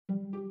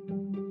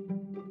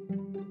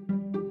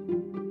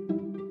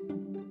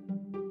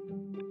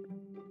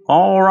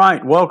All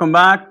right, welcome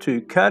back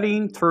to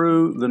Cutting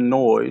Through the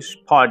Noise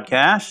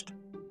podcast.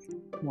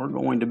 We're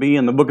going to be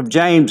in the book of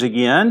James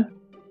again,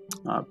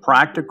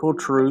 practical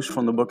truths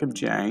from the book of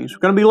James. We're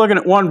going to be looking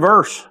at one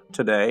verse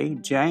today,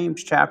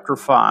 James chapter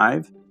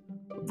 5,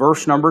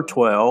 verse number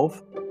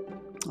 12.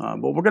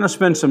 But we're going to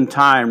spend some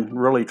time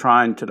really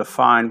trying to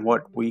define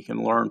what we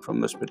can learn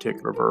from this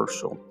particular verse.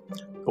 So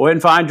go ahead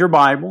and find your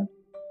Bible,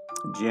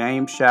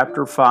 James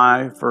chapter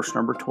 5, verse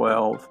number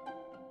 12.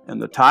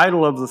 And the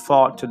title of the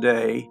thought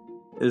today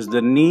is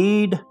The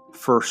Need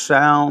for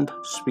Sound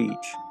Speech.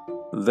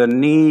 The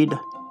Need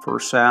for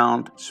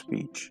Sound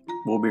Speech.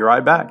 We'll be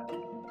right back.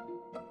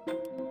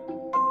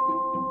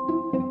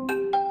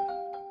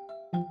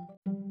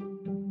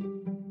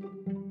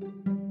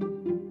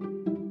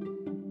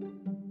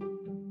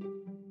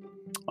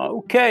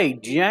 Okay,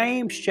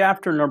 James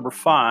chapter number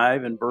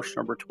 5 and verse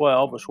number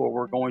 12 is where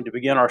we're going to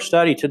begin our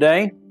study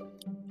today.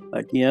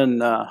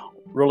 Again,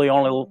 really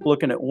only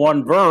looking at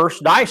one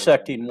verse,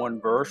 dissecting one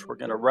verse. We're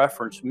going to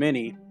reference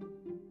many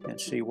and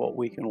see what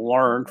we can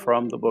learn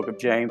from the book of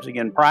James.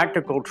 Again,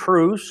 practical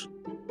truths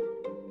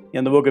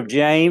in the book of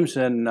James,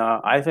 and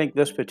I think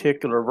this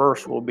particular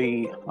verse will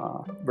be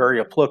very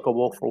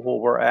applicable for where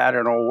we're at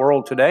in our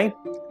world today.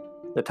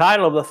 The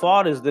title of the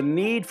thought is The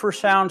Need for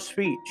Sound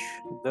Speech.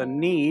 The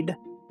Need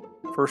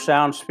for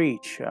Sound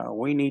Speech.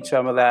 We need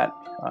some of that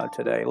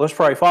today. Let's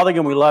pray. Father,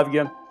 again, we love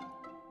you.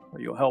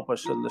 You'll help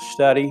us in the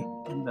study,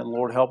 and then,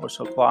 Lord, help us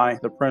apply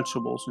the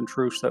principles and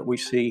truths that we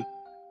see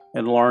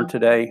and learn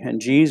today. In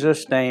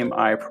Jesus' name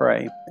I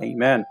pray.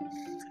 Amen.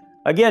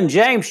 Again,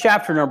 James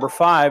chapter number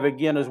 5,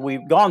 again, as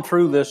we've gone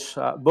through this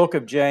book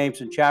of James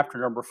in chapter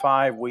number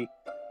 5,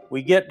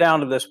 we get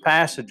down to this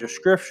passage of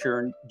Scripture,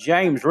 and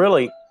James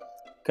really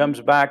comes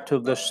back to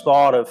this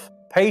thought of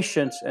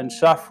patience and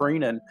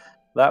suffering, and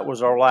that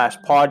was our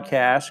last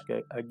podcast.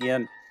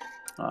 Again,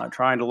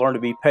 trying to learn to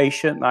be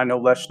patient, and I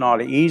know that's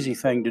not an easy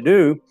thing to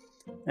do.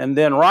 And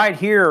then right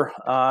here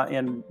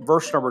in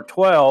verse number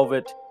 12,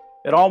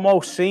 it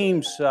almost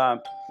seems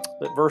that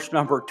verse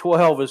number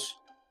 12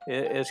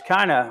 is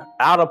kind of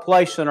out of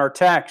place in our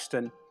text,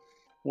 and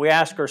we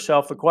ask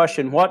ourselves the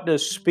question, what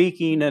does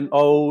speaking in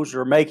O's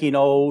or making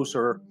O's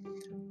or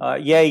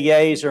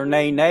yea-yays or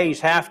nay-nays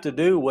have to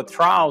do with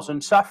trials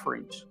and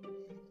sufferings?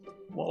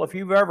 Well, if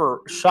you've ever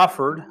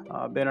suffered,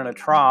 been in a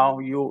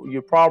trial,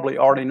 you probably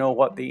already know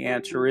what the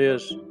answer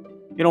is.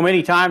 You know,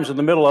 many times in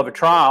the middle of a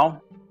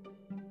trial,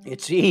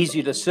 it's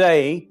easy to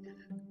say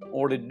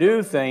or to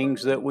do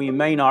things that we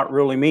may not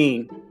really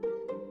mean.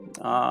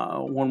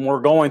 When we're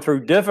going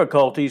through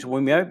difficulties, we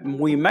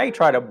may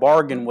try to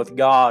bargain with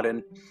God,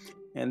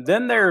 and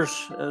then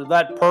there's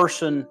that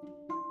person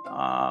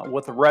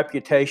with a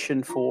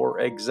reputation for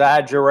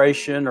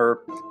exaggeration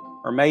or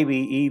maybe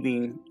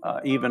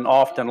even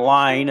often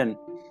lying,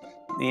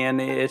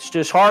 and it's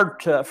just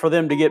hard for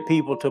them to get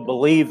people to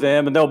believe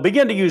them, and they'll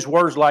begin to use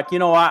words like,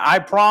 I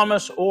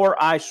promise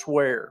or I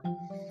swear.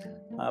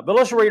 But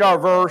let's read our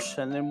verse,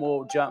 and then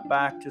we'll jump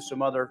back to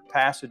some other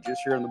passages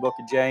here in the book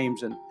of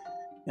James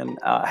and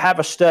have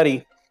a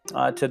study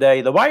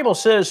today. The Bible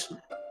says,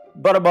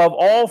 "But above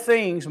all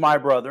things, my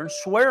brethren,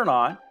 swear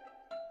not,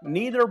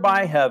 neither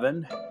by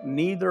heaven,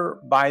 neither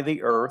by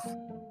the earth,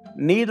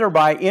 neither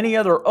by any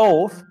other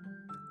oath,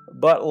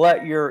 but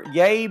let your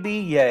yea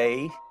be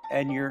yea,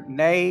 and your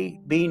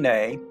nay be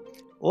nay,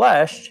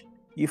 lest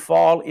you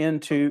fall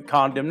into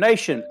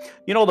condemnation."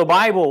 You know, the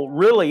Bible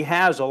really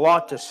has a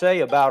lot to say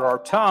about our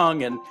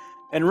tongue, and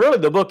really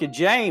the book of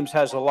James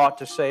has a lot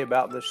to say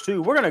about this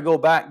too. We're going to go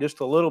back just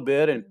a little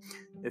bit, and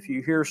if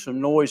you hear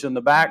some noise in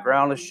the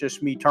background, it's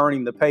just me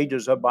turning the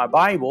pages of my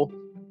Bible.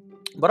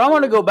 But I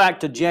want to go back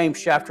to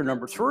James chapter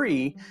number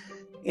 3,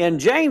 and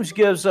James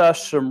gives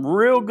us some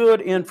real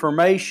good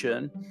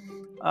information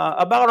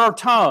about our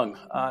tongue.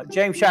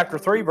 James chapter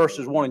 3,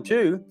 verses 1 and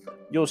 2,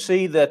 you'll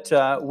see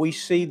that we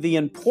see the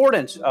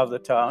importance of the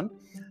tongue.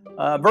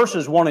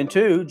 Verses 1 and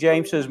 2,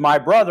 James says, "My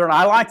brother," and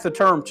I like the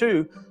term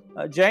too.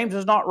 James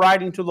is not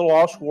writing to the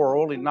lost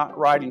world and not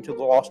writing to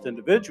the lost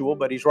individual,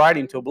 but he's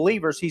writing to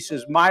believers. He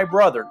says, "My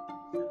brother,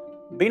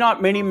 be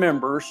not many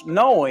members,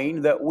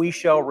 knowing that we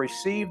shall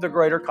receive the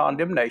greater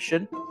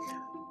condemnation.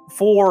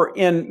 For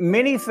in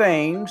many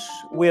things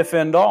we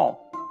offend all.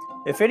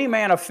 If any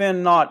man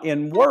offend not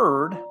in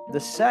word, the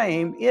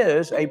same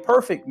is a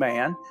perfect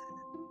man,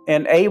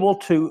 and able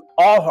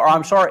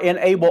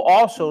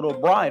also to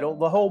bridle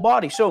the whole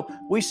body." So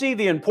we see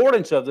the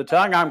importance of the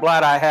tongue. I'm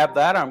glad I have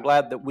that. I'm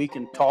glad that we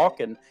can talk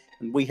and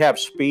we have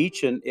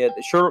speech, and it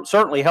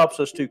certainly helps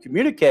us to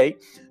communicate.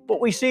 But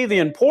we see the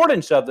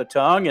importance of the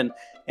tongue, and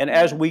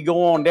as we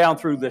go on down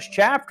through this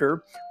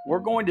chapter, we're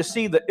going to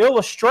see the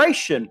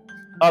illustration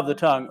of the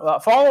tongue.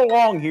 Follow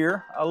along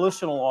here.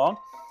 Listen along.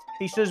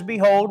 He says,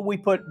 "Behold, we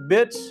put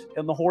bits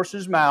in the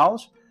horses'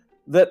 mouths,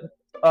 that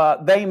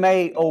they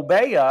may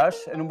obey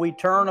us, and we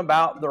turn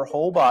about their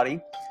whole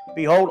body.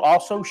 Behold,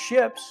 also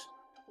ships,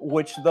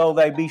 which though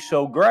they be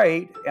so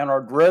great, and are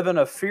driven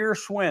of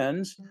fierce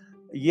winds,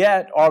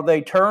 yet are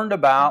they turned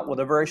about with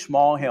a very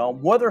small helm,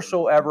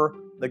 whithersoever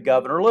the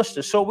governor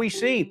listed. So we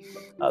see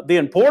the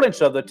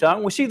importance of the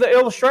tongue. We see the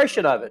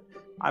illustration of it.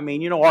 I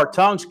mean, our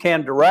tongues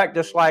can direct,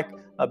 just like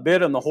a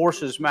bit in the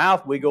horse's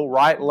mouth. We go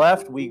right,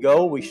 left, we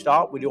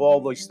stop, we do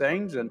all these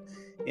things.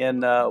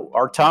 And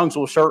our tongues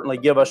will certainly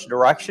give us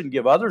direction,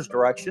 give others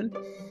direction.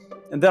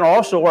 And then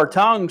also our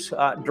tongues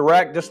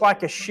direct, just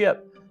like a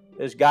ship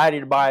is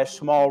guided by a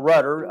small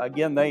rudder.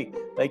 Again,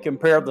 they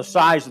compare the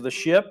size of the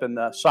ship and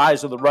the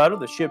size of the rudder.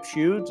 The ship's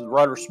huge, the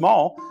rudder's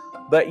small,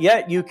 but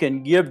yet you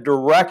can give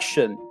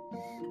direction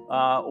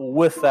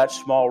with that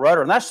small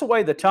rudder. And that's the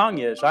way the tongue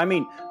is. I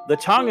mean, the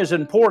tongue is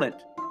important.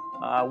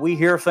 We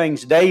hear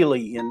things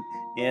daily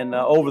in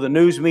over the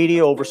news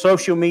media, over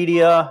social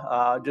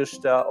media,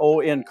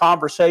 in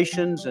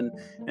conversations,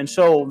 and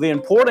so the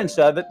importance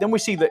of it. Then we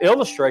see the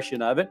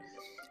illustration of it.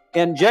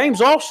 And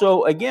James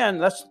also, again,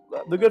 that's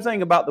the good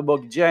thing about the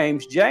book of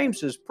James.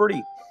 James is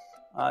pretty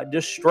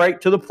just straight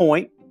to the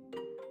point.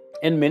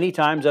 And many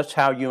times that's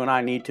how you and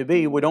I need to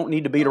be. We don't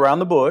need to beat around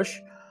the bush.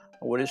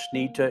 We just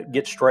need to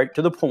get straight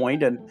to the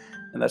point. And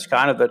that's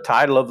kind of the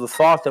title of the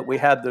thought that we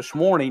had this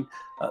morning,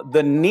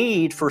 the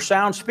need for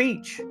sound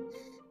speech.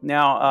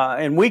 Now,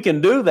 and we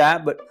can do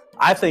that, but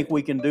I think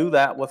we can do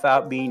that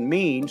without being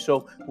mean.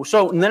 So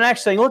the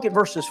next thing, look at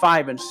verses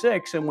 5 and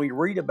 6, and we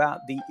read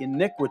about the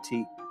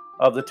iniquity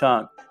of the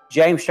tongue.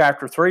 James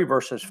chapter 3,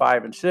 verses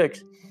 5 and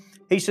 6.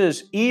 He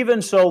says,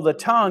 even so the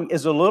tongue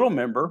is a little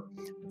member,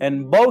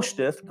 and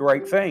boasteth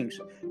great things.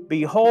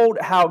 Behold,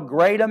 how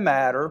great a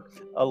matter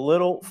a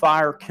little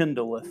fire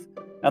kindleth.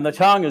 And the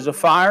tongue is a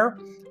fire,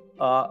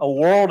 a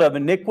world of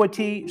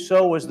iniquity.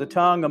 So is the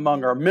tongue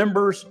among our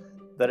members,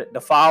 that it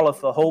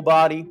defileth the whole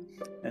body,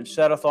 and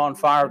setteth on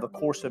fire the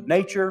course of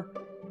nature,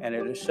 and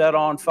it is set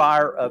on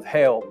fire of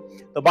hell.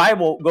 The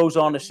Bible goes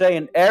on to say,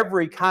 in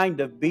every kind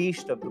of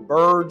beast of the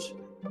birds,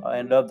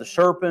 and of the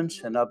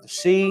serpents, and of the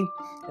sea,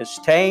 is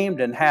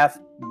tamed, and hath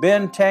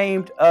been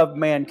tamed of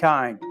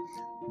mankind.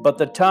 But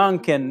the tongue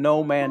can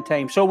no man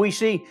tame. So we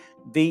see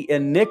the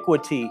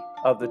iniquity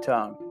of the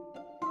tongue.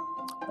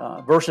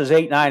 Verses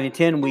 8, 9, and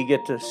 10, we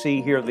get to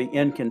see here the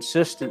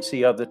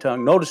inconsistency of the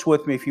tongue. Notice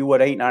with me, if you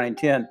would, 8, 9, and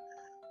 10.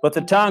 But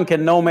the tongue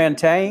can no man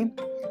tame.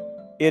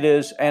 It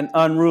is an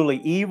unruly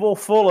evil,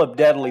 full of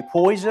deadly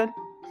poison.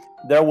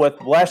 Therewith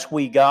bless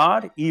we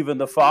God, even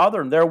the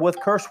Father, and therewith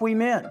curse we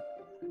men,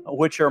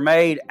 which are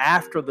made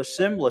after the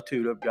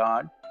similitude of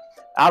God.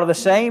 Out of the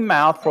same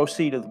mouth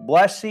proceedeth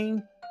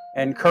blessing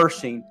and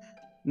cursing.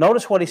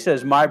 Notice what he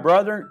says, my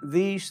brother,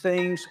 these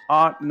things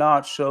ought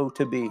not so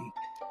to be.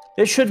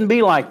 It shouldn't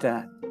be like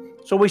that.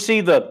 So we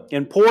see the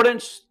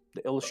importance,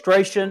 the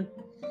illustration,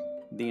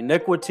 the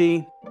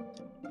iniquity,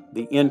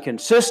 the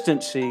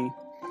inconsistency,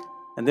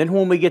 and then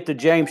when we get to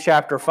James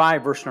chapter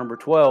 5, verse number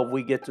 12,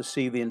 we get to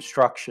see the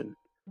instruction.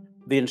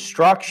 The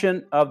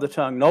instruction of the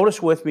tongue.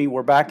 Notice with me,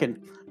 we're back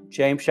in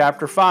James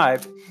chapter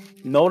 5.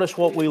 Notice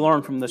what we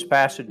learn from this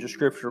passage of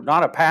Scripture.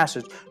 Not a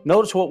passage.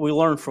 Notice what we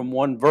learn from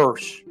one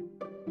verse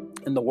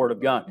in the Word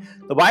of God.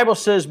 The Bible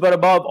says, but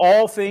above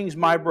all things,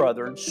 my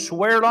brethren,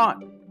 swear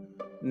not,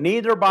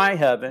 neither by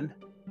heaven,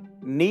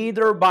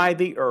 neither by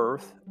the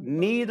earth,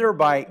 neither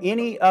by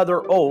any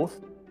other oath,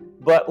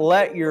 but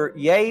let your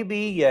yea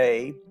be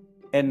yea,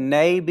 and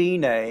nay be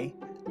nay,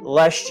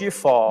 lest you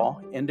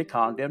fall into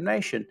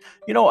condemnation.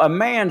 A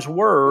man's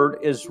word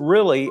is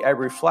really a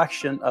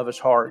reflection of his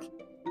heart.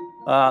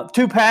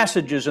 Two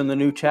passages in the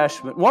New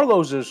Testament. One of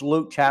those is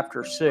Luke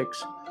chapter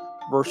 6,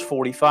 verse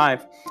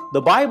 45.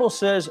 The Bible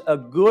says, a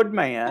good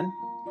man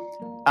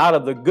out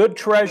of the good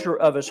treasure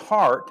of his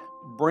heart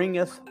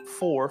bringeth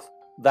forth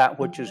that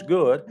which is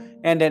good,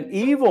 and an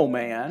evil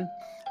man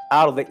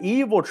out of the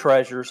evil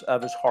treasures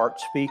of his heart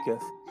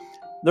speaketh.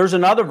 There's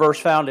another verse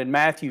found in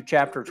Matthew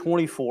chapter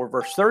 24,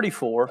 verse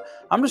 34.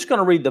 I'm just going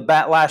to read the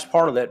last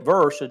part of that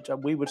verse.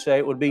 We would say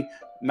it would be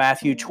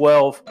Matthew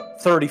 12,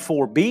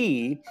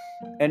 34b.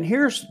 And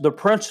here's the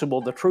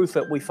principle, the truth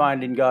that we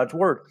find in God's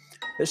Word.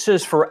 It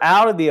says, for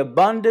out of the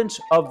abundance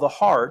of the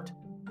heart,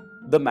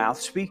 the mouth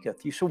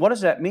speaketh. You say, what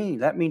does that mean?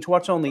 That means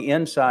what's on the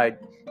inside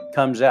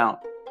comes out.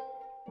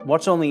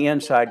 What's on the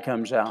inside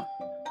comes out.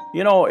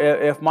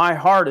 If my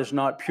heart is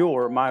not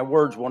pure, my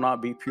words will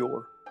not be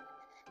pure.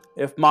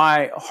 If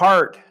my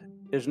heart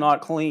is not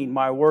clean,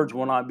 my words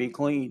will not be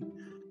clean.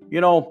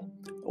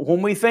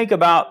 When we think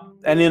about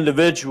an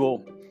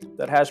individual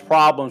that has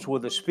problems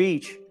with his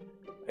speech,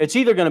 it's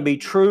either going to be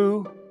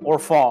true or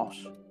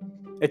false.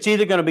 It's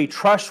either going to be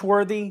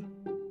trustworthy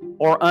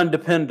or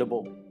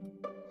undependable.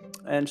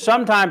 And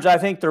sometimes I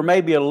think there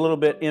may be a little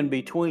bit in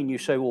between. You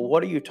say, well,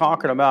 what are you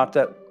talking about,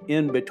 that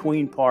in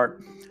between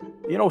part?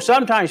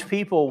 Sometimes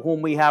people,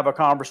 when we have a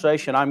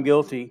conversation, I'm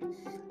guilty,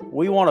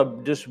 we want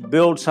to just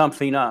build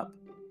something up.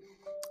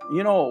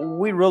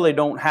 We really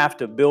don't have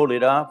to build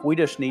it up. We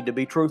just need to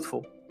be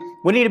truthful.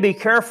 We need to be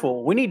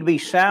careful. We need to be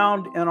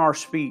sound in our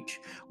speech.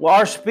 Well,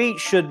 our speech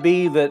should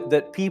be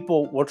that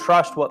people will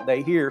trust what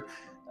they hear.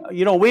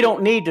 We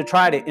don't need to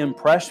try to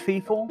impress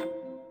people.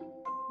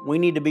 We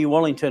need to be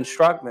willing to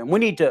instruct them. We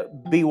need to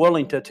be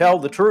willing to tell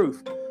the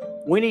truth.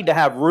 We need to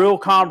have real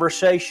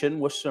conversation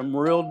with some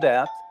real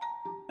depth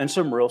and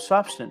some real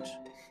substance.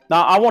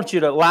 Now, I want you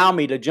to allow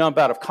me to jump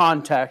out of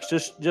context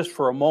just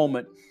for a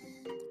moment.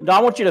 Now,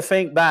 I want you to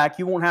think back.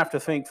 You won't have to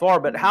think far,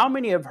 but how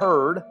many have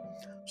heard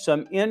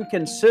some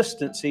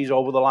inconsistencies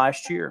over the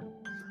last year?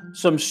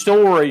 Some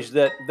stories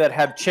that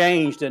have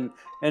changed and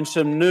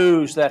some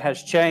news that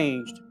has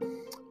changed.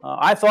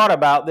 I thought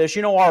about this.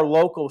 You know, our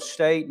local,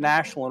 state,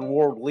 national, and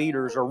world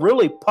leaders are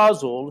really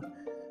puzzled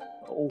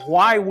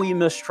why we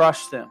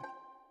mistrust them.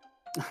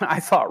 I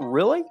thought,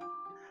 really?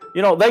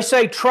 You know, they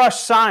say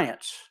trust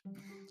science.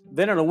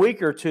 Then in a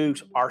week or two,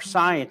 our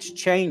science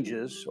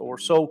changes, or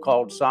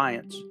so-called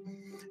science.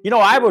 You know,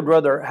 I would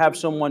rather have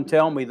someone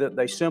tell me that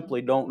they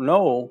simply don't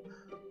know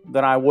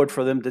than I would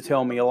for them to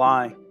tell me a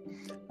lie.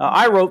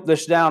 I wrote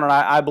this down, and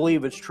I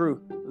believe it's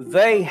true.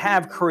 They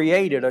have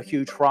created a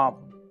huge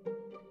problem.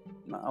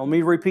 Now, let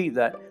me repeat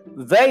that.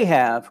 They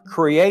have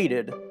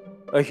created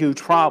a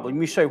huge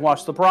problem. You say,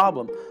 what's the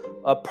problem?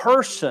 A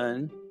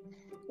person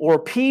or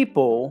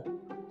people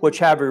which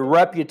have a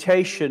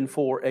reputation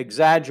for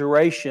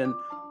exaggeration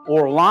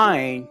or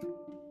lying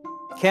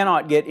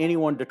cannot get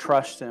anyone to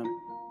trust them.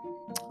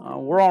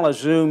 We're on a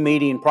Zoom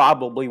meeting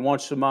probably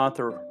once a month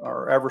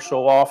or ever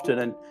so often,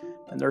 and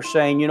they're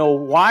saying, you know,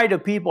 why do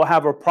people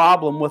have a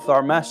problem with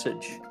our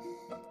message?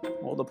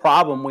 Well, the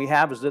problem we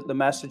have is that the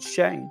message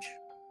changed.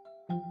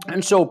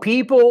 And so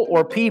people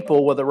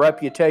with a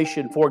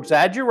reputation for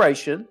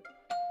exaggeration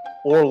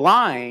or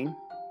lying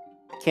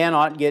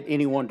cannot get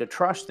anyone to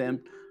trust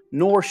them,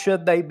 nor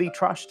should they be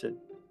trusted.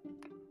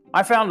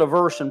 I found a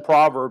verse in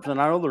Proverbs,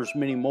 and I know there's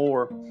many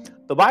more.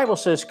 The Bible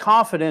says,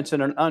 confidence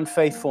in an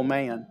unfaithful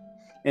man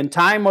in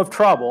time of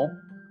trouble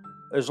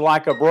is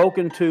like a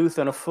broken tooth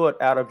and a foot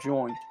out of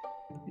joint.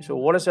 So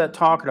what is that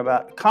talking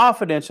about?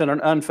 Confidence in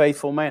an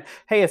unfaithful man.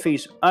 Hey, if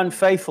he's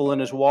unfaithful in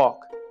his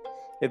walk,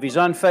 if he's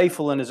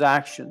unfaithful in his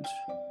actions,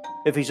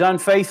 if he's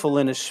unfaithful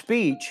in his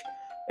speech,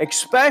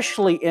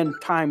 especially in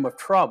time of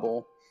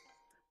trouble,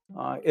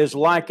 is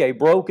like a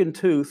broken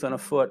tooth and a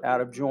foot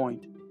out of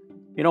joint.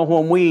 You know,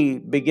 when we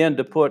begin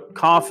to put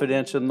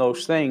confidence in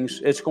those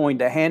things, it's going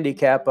to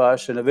handicap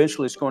us, and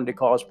eventually it's going to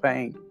cause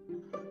pain.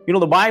 You know,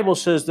 the Bible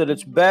says that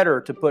it's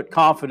better to put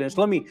confidence.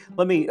 Let me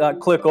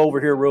click over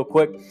here real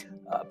quick.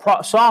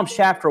 Psalms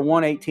chapter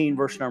 118,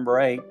 verse number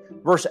 8,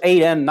 verse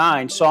 8 and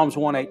 9, Psalms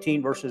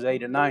 118, verses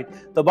 8 and 9.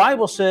 The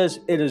Bible says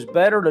it is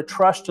better to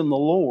trust in the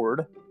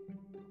Lord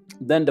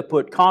than to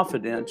put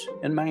confidence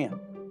in man.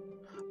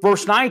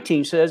 Verse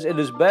 19 says it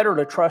is better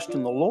to trust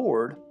in the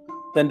Lord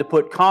than to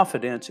put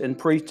confidence in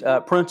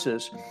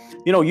princes.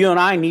 You know, you and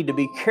I need to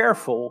be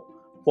careful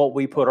what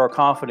we put our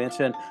confidence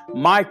in.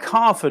 My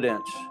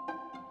confidence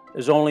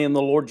is only in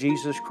the Lord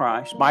Jesus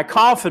Christ. My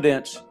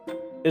confidence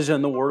is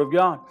in the Word of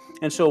God.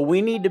 And so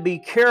we need to be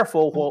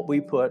careful what we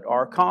put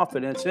our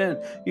confidence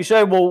in. You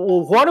say,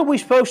 well, what are we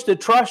supposed to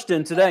trust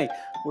in today?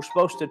 We're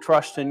supposed to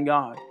trust in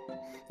God.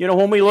 You know,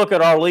 when we look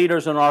at our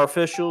leaders and our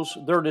officials,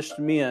 they're just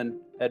men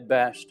at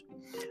best.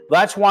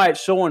 That's why it's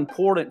so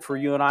important for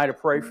you and I to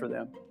pray for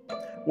them.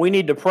 We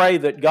need to pray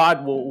that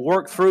God will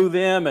work through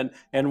them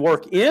and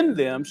work in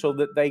them so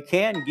that they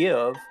can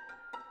give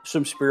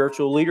some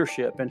spiritual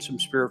leadership and some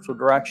spiritual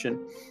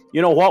direction.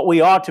 You know what we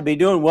ought to be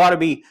doing? We ought to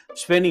be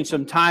spending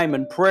some time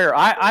in prayer.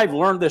 I've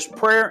learned this: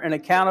 prayer and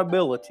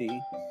accountability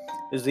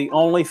is the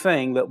only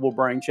thing that will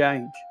bring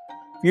change.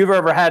 If you've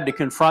ever had to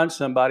confront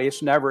somebody,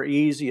 it's never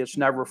easy, it's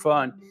never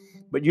fun.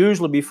 But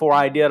usually before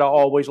I did, I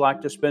always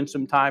like to spend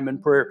some time in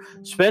prayer.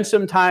 Spend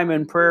some time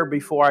in prayer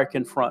before I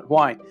confront.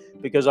 Why?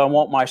 Because I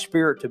want my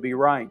spirit to be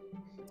right,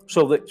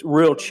 so that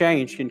real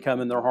change can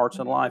come in their hearts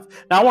and life.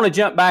 Now I want to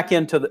jump back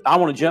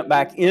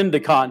into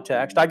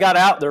context. I got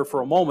out there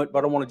for a moment,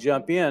 but I want to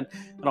jump in,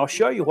 and I'll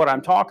show you what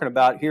I'm talking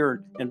about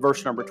here in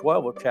verse number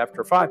 12 of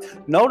chapter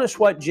 5. Notice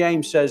what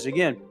James says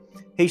again.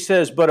 He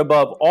says, "But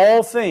above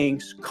all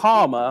things,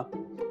 comma,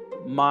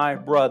 my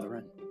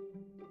brethren."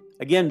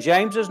 Again,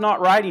 James is not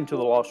writing to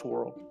the lost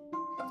world.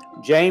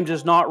 James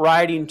is not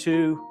writing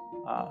to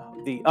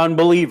the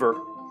unbeliever.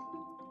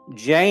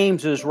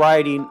 James is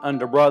writing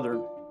unto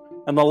brethren.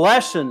 And the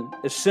lesson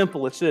is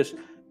simple. It's this: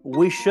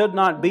 we should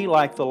not be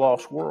like the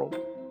lost world.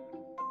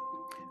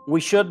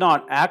 We should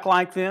not act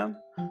like them.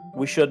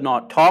 We should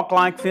not talk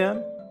like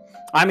them.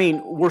 I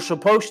mean, we're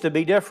supposed to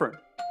be different.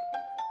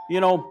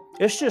 You know,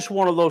 it's just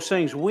one of those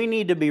things. We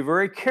need to be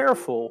very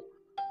careful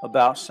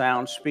about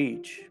sound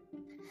speech.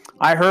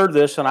 I heard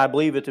this, and I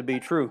believe it to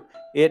be true.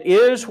 It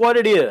is what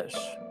it is.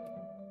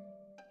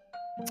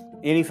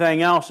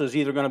 Anything else is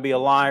either going to be a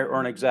lie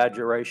or an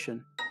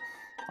exaggeration.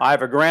 I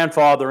have a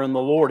grandfather in the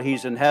Lord.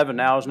 He's in heaven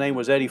now. His name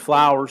was Eddie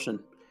Flowers, and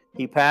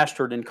he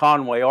pastored in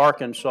Conway,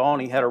 Arkansas,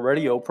 and he had a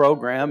radio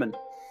program, and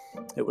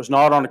it was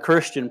not on a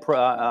Christian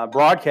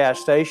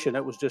broadcast station.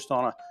 It was just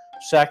on a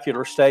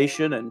secular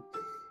station, and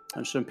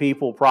some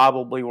people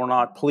probably were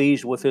not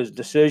pleased with his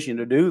decision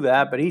to do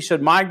that. But he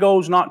said, my goal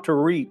is not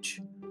to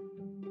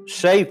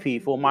save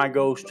people. My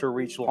goal is to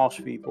reach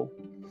lost people.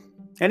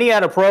 And he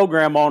had a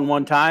program on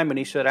one time, and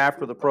he said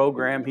after the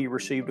program he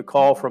received a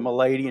call from a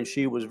lady, and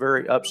she was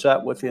very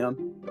upset with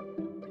him.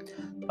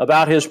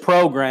 about his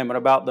program and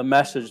about the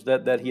message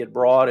that he had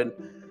brought.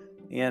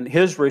 And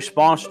his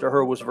response to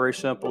her was very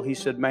simple. He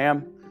said,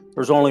 "Ma'am,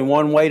 there's only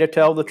one way to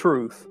tell the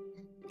truth.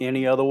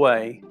 Any other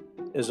way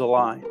is a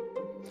lie."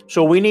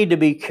 So we need to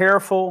be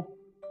careful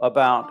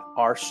about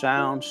our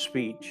sound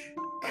speech.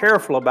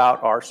 Careful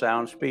about our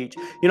sound speech.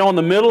 You know, in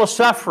the middle of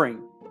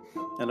suffering,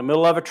 in the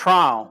middle of a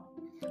trial,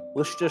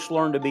 let's just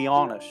learn to be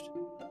honest.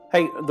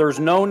 Hey, there's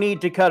no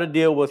need to cut a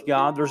deal with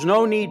God. There's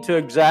no need to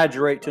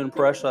exaggerate to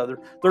impress others.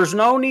 There's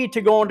no need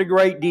to go into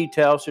great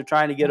details to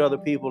trying to get other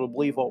people to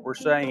believe what we're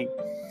saying.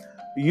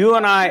 You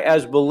and I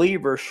as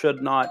believers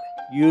should not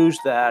use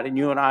that, and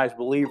you and I as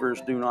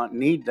believers do not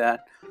need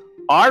that.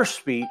 Our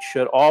speech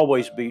should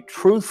always be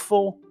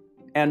truthful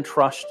and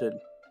trusted.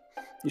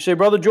 You say,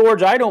 "Brother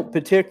George, I don't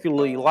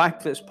particularly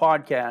like this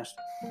podcast."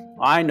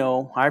 I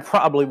know, I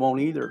probably won't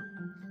either.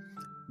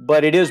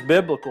 But it is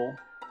biblical,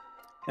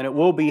 and it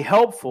will be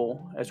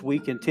helpful as we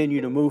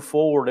continue to move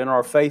forward in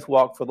our faith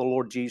walk for the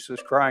Lord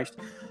Jesus Christ.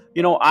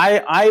 You know,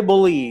 I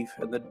believe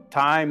in the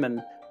time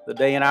and the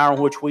day and hour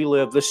in which we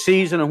live, the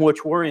season in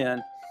which we're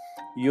in,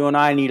 you and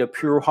I need a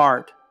pure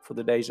heart for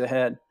the days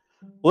ahead.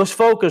 Let's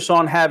focus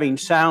on having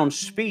sound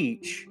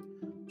speech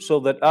so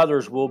that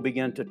others will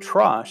begin to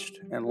trust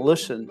and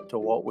listen to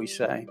what we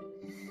say.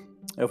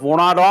 If we're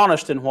not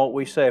honest in what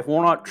we say, if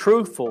we're not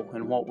truthful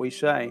in what we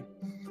say,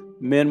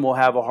 men will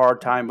have a hard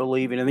time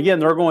believing. And again,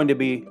 they're going to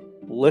be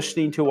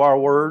listening to our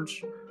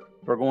words.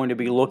 They're going to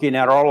be looking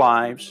at our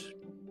lives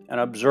and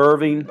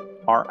observing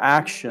our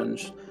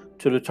actions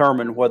to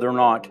determine whether or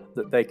not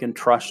that they can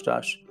trust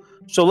us.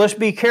 So let's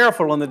be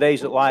careful in the days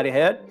that lie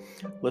ahead.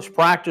 Let's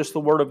practice the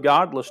Word of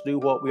God. Let's do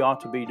what we ought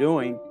to be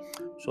doing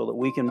so that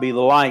we can be the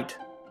light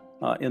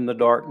in the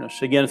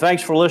darkness. Again,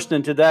 thanks for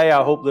listening today.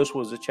 I hope this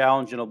was a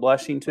challenge and a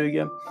blessing to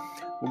you.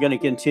 We're going to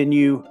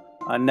continue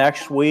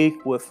next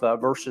week with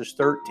verses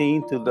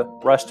 13 through the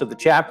rest of the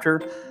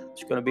chapter.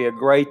 It's going to be a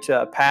great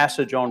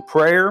passage on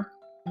prayer,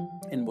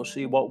 and we'll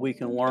see what we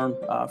can learn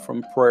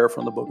from prayer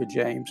from the book of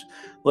James.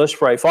 Let's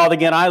pray. Father,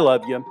 again, I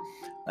love you.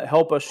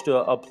 Help us to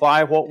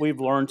apply what we've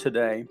learned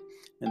today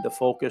and to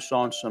focus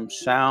on some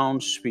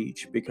sound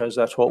speech, because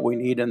that's what we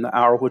need in the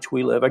hour which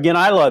we live. Again,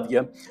 I love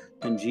you.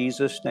 In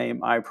Jesus'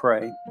 name I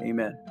pray.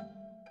 Amen.